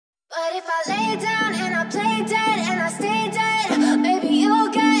But if I lay down and I play dead and I stay dead, maybe you'll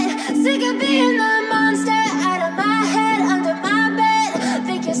get sick of being the monster out of my head, under my bed.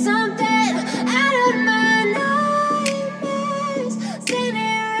 Think you're something out of my nightmares,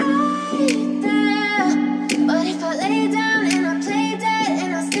 standing right there. But if I lay down and I play dead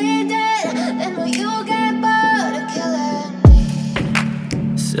and I stay dead, then will you get bored of killing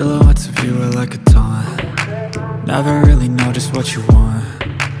me? Silhouettes of you are like a taunt. Never really know just what you want.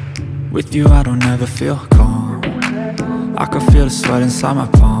 With you I don't ever feel calm. I can feel the sweat inside my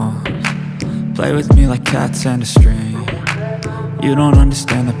palms. Play with me like cats and a string. You don't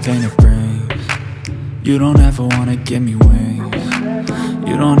understand the pain it brings. You don't ever wanna give me wings.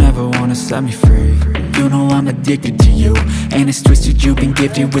 You don't ever wanna set me free. You know I'm addicted to you, and it's twisted, you've been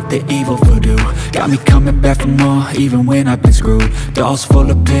gifted with the evil voodoo. Got me coming back for more, even when I've been screwed. Dolls full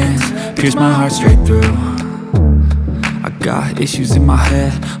of pins, pierce my heart straight through. I got issues in my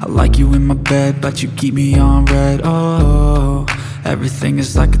head, I like you in my bed, but you keep me on red. Oh, everything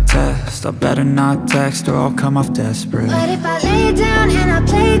is like a test. I better not text or I'll come off desperate. But if I lay down and I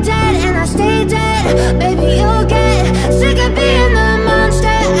play dead and I stay dead, maybe you'll get sick of being the monster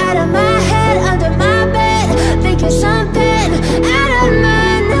out of my head, under my bed. Think you're something out of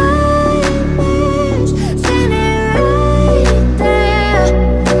my nightmares, standing right there.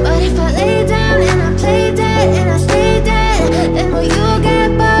 But if I lay down and I play dead and I stay dead, then will you get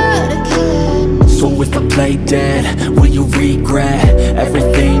bored of killing me? So if I play dead, will you regret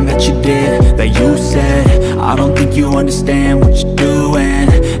everything that you did, that you said? I don't think you understand what you're doing,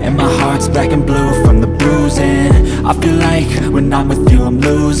 and my heart's black and blue from the bruising. I feel like when I'm with you I'm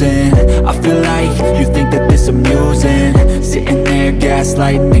losing. I feel like you think that this amusing, sitting there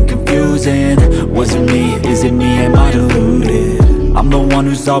gaslighting and confusing. Was it me? Is it me? Am I deluded? I'm the one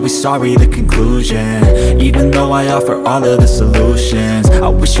who's always sorry, the conclusion, even though I offer all of the solutions. I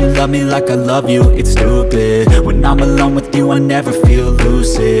wish you loved me like I love you, it's stupid. When I'm alone with you I never feel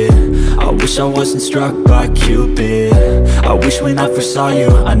lucid. I wish I wasn't struck by Cupid. I wish when I first saw you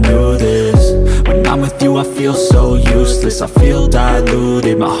I knew this. When I'm with you I feel so useless, I feel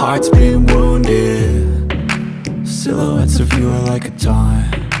diluted, my heart's been wounded. Silhouettes of you are like a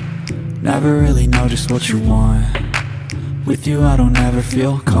taunt. Never really know just what you want. With you I don't ever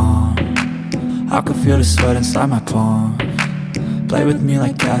feel calm. I can feel the sweat inside my palms. Play with me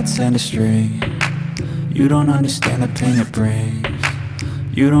like cats and a string. You don't understand the pain it brings.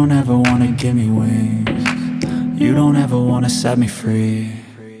 You don't ever wanna give me wings. You don't ever wanna set me free.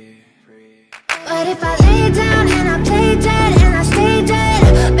 But if I lay down and I play dead and I stay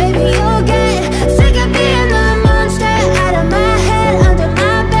dead, maybe you'll get sick of being the monster out of my head, under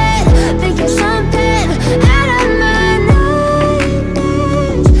my bed. Think you're something out of my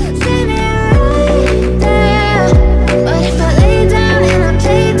nightmares, standing right there. But if I lay down and I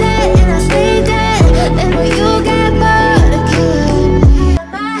play dead and I stay dead, then will you get bored of killing me? Out of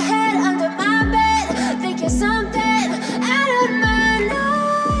my head, under my bed. Think you're something out of my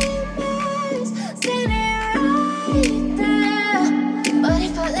nightmares, standing right there. But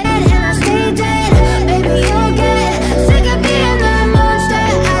if I lay dead and I stay dead, maybe you'll get sick of being the monster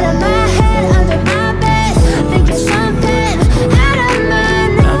out of my head, under my bed. Think you're something out of my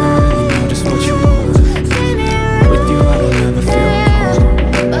Never really know just what you want. With you I don't ever feel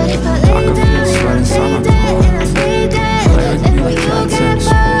calm. But if I lay can feel down the sweat and I inside stay my dead palms. and I stay dead, Play with then me will like you cats get and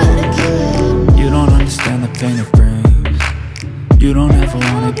a bored of killing me? You don't understand the pain it brings. You don't ever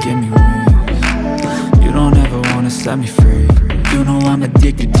wanna give me wings. You don't ever wanna set me free. You know I'm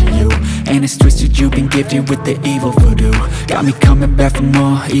addicted to you, and it's twisted, you've been gifted with the evil voodoo. Got me coming back for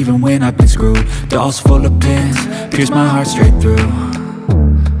more, even when I've been screwed. Dolls full of pins, pierce my heart straight through.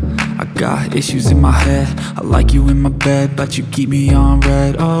 I got issues in my head, I like you in my bed, but you keep me on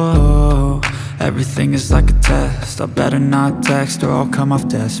red. Oh, everything is like a test. I better not text or I'll come off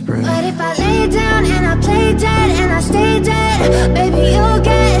desperate. But if I lay down and I play dead and I stay dead, maybe you'll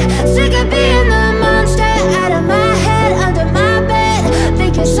get sick of being the monster out of my head, under my bed.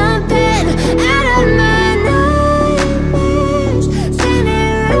 Think you're something out of my nightmares,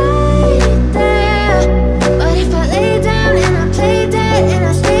 standing right there. But if I lay down and I play dead and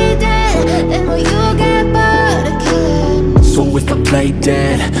I stay dead, then will you get bored of killing me? So if I play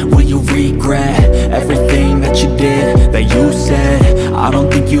dead, will you regret everything that you did, that you said? I don't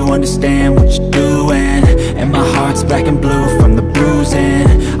think you understand what you're doing, and my heart's black and blue from the bruising.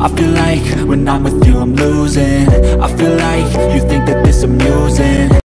 I feel like when I'm with you I'm losing. I feel like you think that this amusing.